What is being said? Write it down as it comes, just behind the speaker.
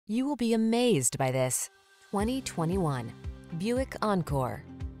You will be amazed by this 2021 Buick Encore.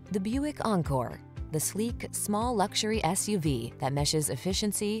 The Buick Encore, the sleek, small luxury SUV that meshes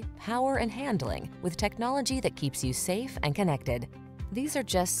efficiency, power, and handling with technology that keeps you safe and connected. These are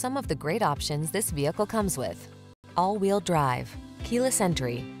just some of the great options this vehicle comes with: all-wheel drive, keyless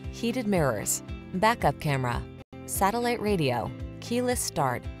entry, heated mirrors, backup camera, satellite radio, keyless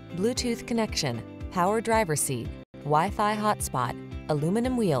start, Bluetooth connection, power driver seat, Wi-Fi hotspot,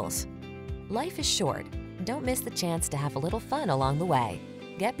 aluminum wheels. Life is short. Don't miss the chance to have a little fun along the way.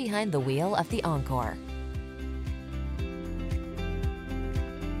 Get behind the wheel of the Encore.